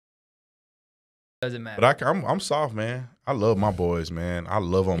Doesn't matter. But I'm soft, man. I love my boys, man. I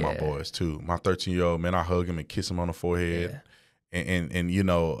love on my boys too. My 13-year-old, man, I hug him and kiss him on the forehead. And you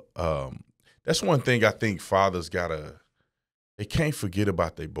know, that's one thing I think fathers they can't forget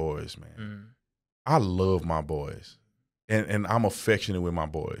about their boys, man. I love my boys. And I'm affectionate with my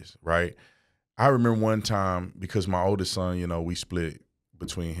boys, right? I remember one time, because my oldest son, you know, we split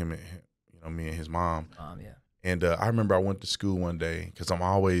between him and me and his mom. And I remember I went to school one day, because I'm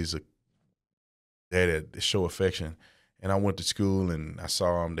always a dad that show affection. And I went to school and I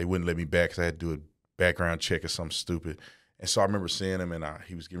saw him. They wouldn't let me back because I had to do a background check or something stupid. And so I remember seeing him, and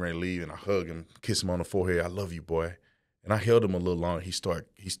he was getting ready to leave, and I hugged him, kissed him on the forehead. I love you, boy. And I held him a little longer. He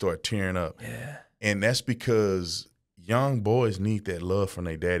started tearing up. Yeah. And that's because young boys need that love from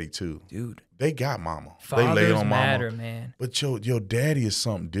their daddy too. Dude. They got mama. Fathers they lay on matter, mama. man. But your daddy is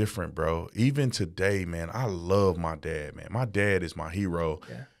something different, bro. Even today, man, I love my dad, man. My dad is my hero.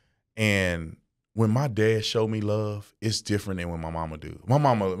 Yeah. And when my dad showed me love, it's different than when my mama do. My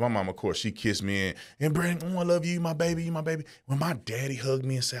mama, of course, she kissed me and Brandon, I love you, my baby, you my baby. When my daddy hugged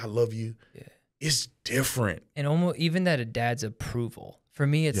me and said, I love you, it's different. And almost even that a dad's approval. For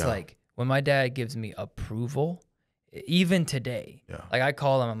me, it's like when my dad gives me approval, even today, like I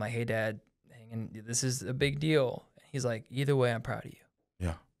call him, I'm like, hey, Dad, this is a big deal. He's like, either way, I'm proud of you.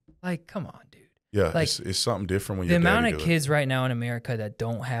 Yeah. Like, come on, dude. Yeah, like, it's something different when the your daddy amount of kids right now in America that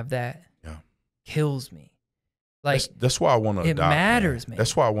don't have that kills me. Like that's why I want to adopt. It matters, man.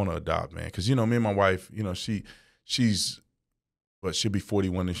 That's why I want to adopt, man. Because, you know, me and my wife, you know, she'll be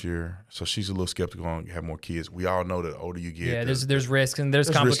 41 this year, so she's a little skeptical on have more kids. We all know that the older you get, there's risks and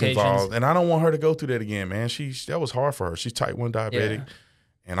there's complications. Risk involved, and I don't want her to go through that again, man. That was hard for her. She's type 1 diabetic.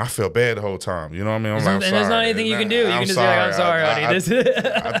 And I felt bad the whole time. You know what I mean? I'm like, there's not anything you can do. You can just be like, I'm sorry, honey.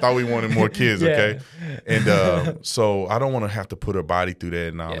 I thought we wanted more kids, okay? And so I don't want to have to put her body through that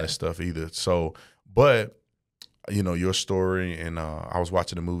and all that stuff either. So, but, you know, your story, and I was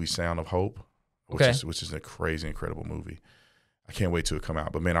watching the movie Sound of Hope, which is a crazy, incredible movie. I can't wait till it come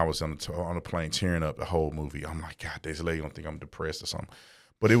out. But, man, I was on the plane tearing up the whole movie. I'm like, God, this lady don't think I'm depressed or something.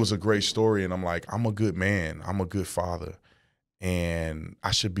 But it was a great story, and I'm like, I'm a good man. I'm a good father. And I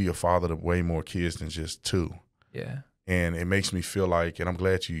should be a father to way more kids than just 2. Yeah. And it makes me feel like, and I'm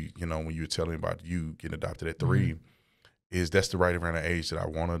glad you know, when you were telling me about you getting adopted at 3, is that's the right around the age that I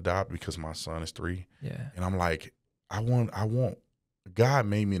want to adopt, because my son is 3. Yeah. And I'm like, I want, God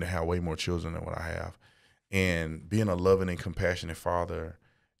made me to have way more children than what I have. And being a loving and compassionate father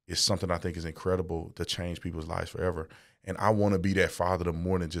is something I think is incredible to change people's lives forever. And I want to be that father to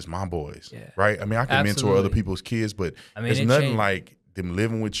more than just my boys, right? I mean, I can mentor other people's kids, but there's nothing like them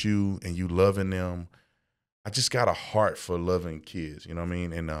living with you and you loving them. I just got a heart for loving kids, you know what I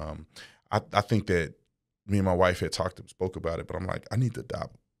mean? And I think that me and my wife had spoke about it, but I'm like, I need to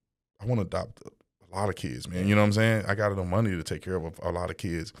adopt. I want to adopt a lot of kids, man. You know what I'm saying? I got enough money to take care of a lot of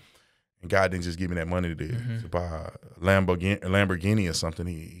kids. And God didn't just give me that money to buy a Lamborghini or something.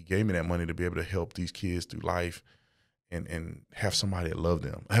 He gave me that money to be able to help these kids through life. And have somebody that love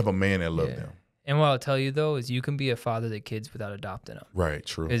them. Have a man that love them. And what I'll tell you, though, is you can be a father to kids without adopting them. Right,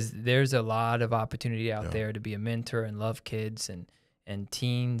 true. Because there's a lot of opportunity out there to be a mentor and love kids and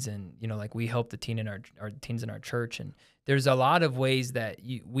teens. And, you know, like we help the teens in our church. And there's a lot of ways that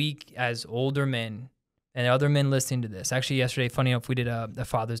we as older men and other men listening to this. Actually, yesterday, funny enough, we did a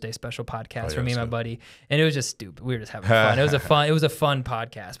Father's Day special podcast for me and my buddy, and it was just stupid. We were just having fun. It was a fun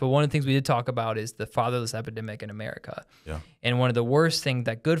podcast. But one of the things we did talk about is the fatherless epidemic in America. Yeah. And one of the worst things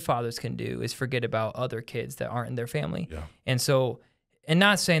that good fathers can do is forget about other kids that aren't in their family. Yeah. And so, and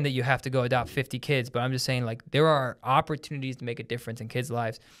not saying that you have to go adopt 50 kids, but I'm just saying, like, there are opportunities to make a difference in kids'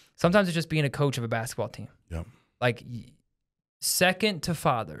 lives. Sometimes it's just being a coach of a basketball team. Yeah. Like, second to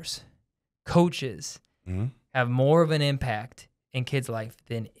fathers, coaches have more of an impact in kids' life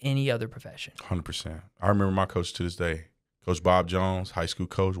than any other profession. 100%. I remember my coach to this day, Coach Bob Jones, high school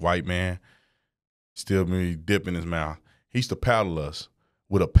coach, white man, still me dip in his mouth. He used to paddle us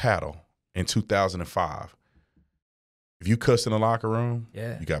with a paddle in 2005. If you cussed in the locker room,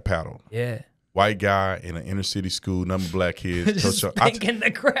 you got paddled. Yeah. White guy in an inner city school, number of black kids. Just spanking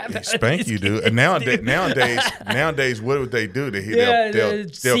the crap out of spank you, dude. And nowadays, what would they do? They'll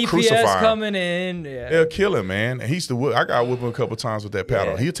CPS crucify him. Coming in. Yeah. They'll kill him, man. And he used to I got whipped him a couple times with that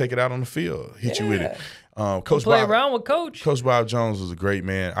paddle. He'll take it out on the field, hit you with it. Around with Coach. Coach Bob Jones was a great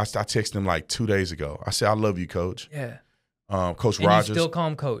man. I texted him like 2 days ago. I said, I love you, Coach. Yeah. Coach Rogers. You still call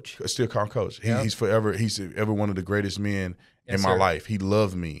him Coach. Still call him Coach. He's ever one of the greatest men in my life. He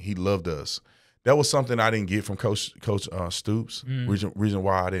loved me. He loved us. that was something I didn't get from Coach Stoops. Reason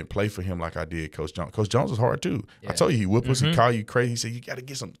why I didn't play for him like I did Coach Jones. Coach Jones was hard too. Yeah. I told you, he whooped us. He called you crazy. He said, you got to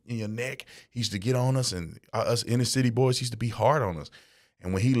get some in your neck. He used to get on us, and us inner city boys used to be hard on us.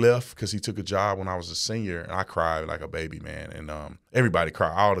 And when he left, because he took a job when I was a senior, and I cried like a baby, man. And everybody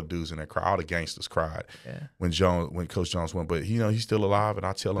cried. All the dudes in there cried. All the gangsters cried when Coach Jones went. But he's still alive, and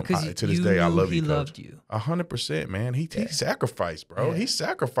I tell him to this day, I love you, Coach. He loved you 100%, man. He sacrificed, bro. Yeah. He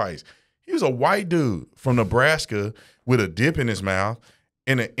sacrificed. He was a white dude from Nebraska with a dip in his mouth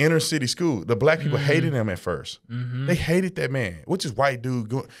in an inner city school. The black people hated him at first. They hated that man, which is white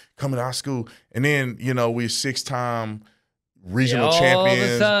dude coming to our school. And then we're 6-time regional champions. All of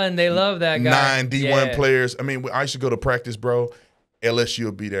a sudden, they love that guy. 9 D1 players. I mean, I used to go to practice, bro. LSU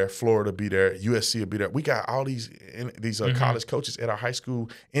will be there. Florida will be there. USC will be there. We got all these college coaches at our high school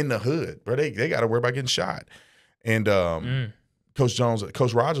in the hood, bro. They got to worry about getting shot. And Coach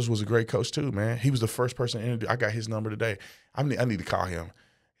Rogers was a great coach too, man. He was the first person to introduce. I got his number today. I need to call him.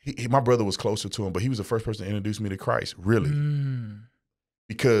 My brother was closer to him, but he was the first person to introduce me to Christ, really.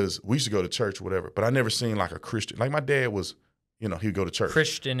 Because we used to go to church or whatever, but I never seen like a Christian. Like my dad was, he would go to church.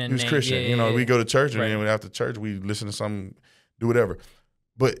 Christian. He was Christian. We go to church, and then after church, we listen to something, do whatever.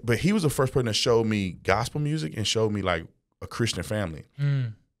 But he was the first person that showed me gospel music and showed me like a Christian family.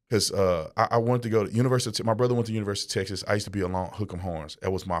 Because I wanted to go to University. My brother went to University of Texas. I used to be along Hook'em Horns.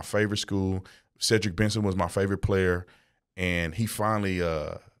 That was my favorite school. Cedric Benson was my favorite player, and he finally,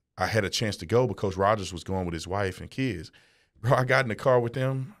 I had a chance to go, but Coach Rogers was going with his wife and kids. Bro, I got in the car with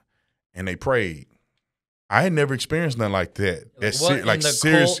them, and they prayed. I had never experienced nothing like that.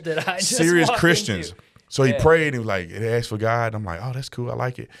 Serious Christians. So he prayed, and he was like, he asked for God. I'm like, oh, that's cool. I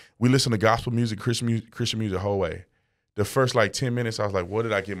like it. We listened to gospel music, Christian music the whole way. The first 10 minutes, I was like, what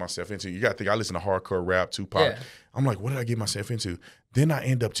did I get myself into? You got to think, I listen to hardcore rap, Tupac. Yeah. I'm like, what did I get myself into? Then I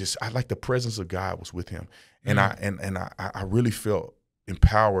end up I like the presence of God was with him. And I really felt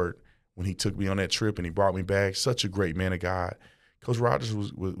empowered when he took me on that trip and he brought me back. Such a great man of God. Coach Rogers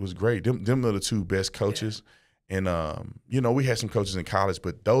was great. Them are the two best coaches. And, we had some coaches in college,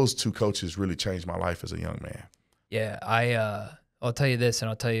 but those two coaches really changed my life as a young man. Yeah, I'll tell you this, and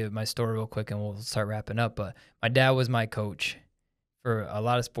I'll tell you my story real quick, and we'll start wrapping up. But my dad was my coach for a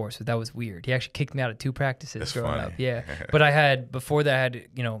lot of sports, but that was weird. He actually kicked me out of 2 practices growing up. Yeah, but before that, I had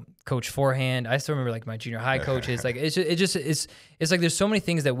coach forehand. I still remember my junior high coaches. It's like there's so many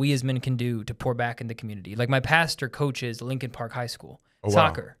things that we as men can do to pour back in the community. Like my pastor coaches Lincoln Park High School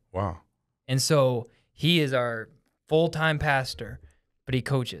soccer. Wow. And so he is our full-time pastor, but he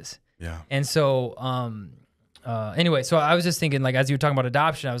coaches. Yeah. And so anyway, so I was just thinking, as you were talking about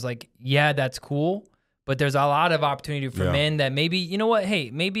adoption, I was like, yeah, that's cool, but there's a lot of opportunity for men that maybe,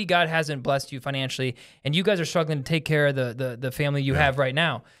 maybe God hasn't blessed you financially, and you guys are struggling to take care of the family you have right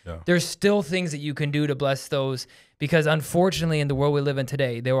now. Yeah. There's still things that you can do to bless those, because unfortunately in the world we live in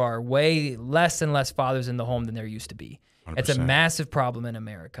today, there are way less and less fathers in the home than there used to be. 100%. It's a massive problem in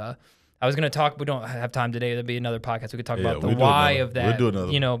America. I was going to talk, we don't have time today. There'll be another podcast. We could talk about the why of that, we'll do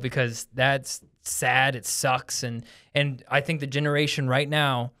another. Because that's sad. It sucks. And I think the generation right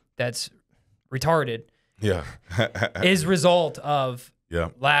now that's retarded is result of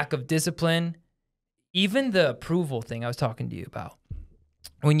lack of discipline. Even the approval thing I was talking to you about.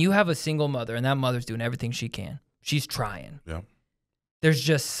 When you have a single mother and that mother's doing everything she can, she's trying. Yeah. There's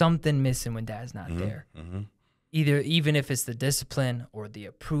just something missing when dad's not there. Even if it's the discipline or the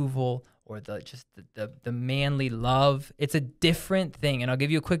approval or the manly love, it's a different thing. And I'll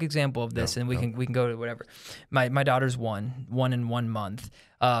give you a quick example of this, and we can go to whatever. My daughter's one in 1 month.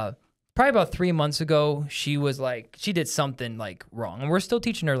 Probably about 3 months ago, she did something wrong, and we're still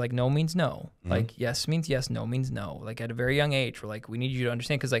teaching her no means no. Yes means yes, no means no. At a very young age, we're we need you to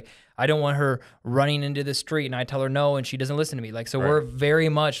understand, because I don't want her running into the street and I tell her no and she doesn't listen to me. We're very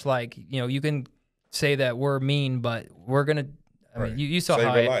much you can say that we're mean, but we're gonna. I mean, you saw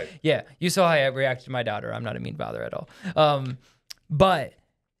how you saw how I reacted to my daughter. I'm not a mean father at all. But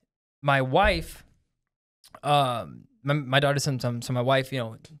my wife, my daughter, so my wife,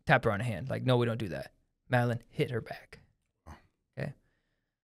 tapped her on the hand. No, we don't do that. Madeline hit her back. Okay,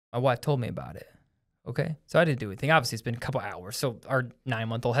 my wife told me about it. Okay, so I didn't do anything. Obviously, it's been a couple hours, so our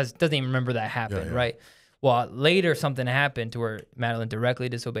 9-month-old doesn't even remember that happened, right? Well, later something happened to where Madeline directly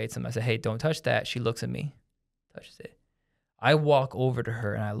disobeyed something. I said, hey, don't touch that. She looks at me, touches it. I walk over to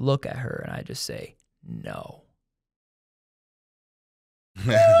her and I look at her and I just say, no.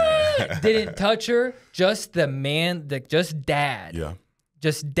 Didn't touch her, just just dad. Yeah.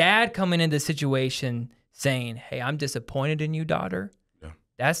 Just dad coming into the situation saying, hey, I'm disappointed in you, daughter. Yeah.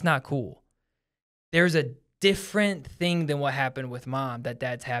 That's not cool. There's a different thing than what happened with mom that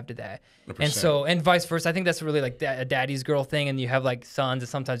dads have to that. 100%. And so, and vice versa. I think that's really like a daddy's girl thing. And you have like sons that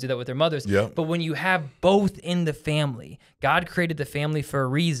sometimes do that with their mothers. Yep. But when you have both in the family, God created the family for a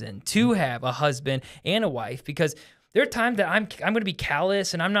reason to have a husband and a wife, because there are times that I'm going to be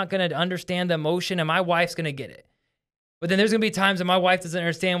callous and I'm not going to understand the emotion, and my wife's going to get it. But then there's going to be times that my wife doesn't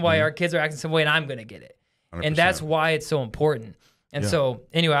understand why our kids are acting some way, and I'm going to get it. 100%. And that's why it's so important. And so,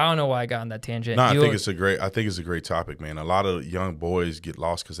 anyway, I don't know why I got on that tangent. No, I think it's a great topic, man. A lot of young boys get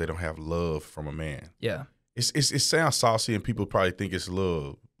lost because they don't have love from a man. Yeah, it sounds saucy, and people probably think it's a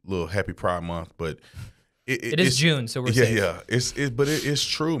little Happy Pride Month, but it is June, so we're safe. Yeah. It's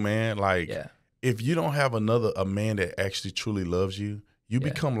true, man. Like, if you don't have a man that actually truly loves you, you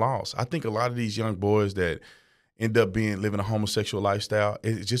become lost. I think a lot of these young boys that end up living a homosexual lifestyle,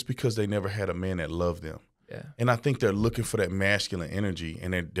 it's just because they never had a man that loved them. Yeah. And I think they're looking for that masculine energy,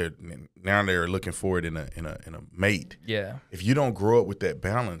 and they're looking for it in a mate. Yeah. If you don't grow up with that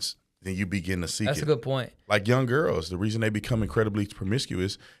balance, then you begin to seek it. That's a good point. Like young girls, the reason they become incredibly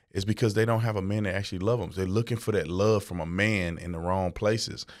promiscuous is because they don't have a man that actually loves them. They're looking for that love from a man in the wrong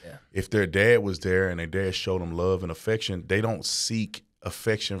places. Yeah. If their dad was there and their dad showed them love and affection, they don't seek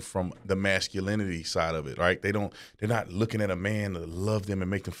affection from the masculinity side of it, right? They're not looking at a man to love them and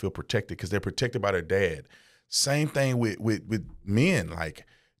make them feel protected because they're protected by their dad. Same thing with men. Like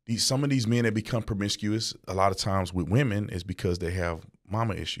some of these men that become promiscuous a lot of times with women is because they have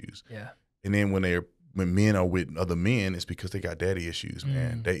mama issues. Yeah. And then when men are with other men, it's because they got daddy issues,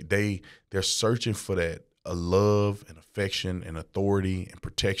 man. They're searching for that love and affection and authority and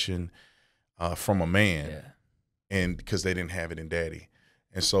protection from a man. Yeah. And because they didn't have it in daddy.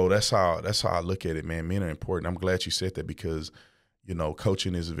 And so that's how I look at it, man. Men are important. I'm glad you said that because,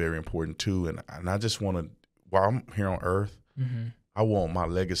 coaching is very important too. And I just want to, while I'm here on earth, I want my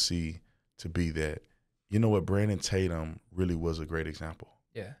legacy to be that, you know what, Brandon Tatum really was a great example.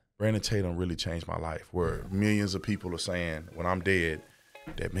 Yeah. Brandon Tatum really changed my life, where millions of people are saying when I'm dead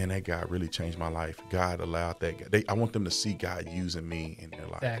that, man, that guy really changed my life. God allowed that guy. I want them to see God using me in their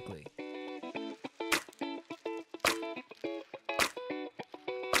life. Exactly.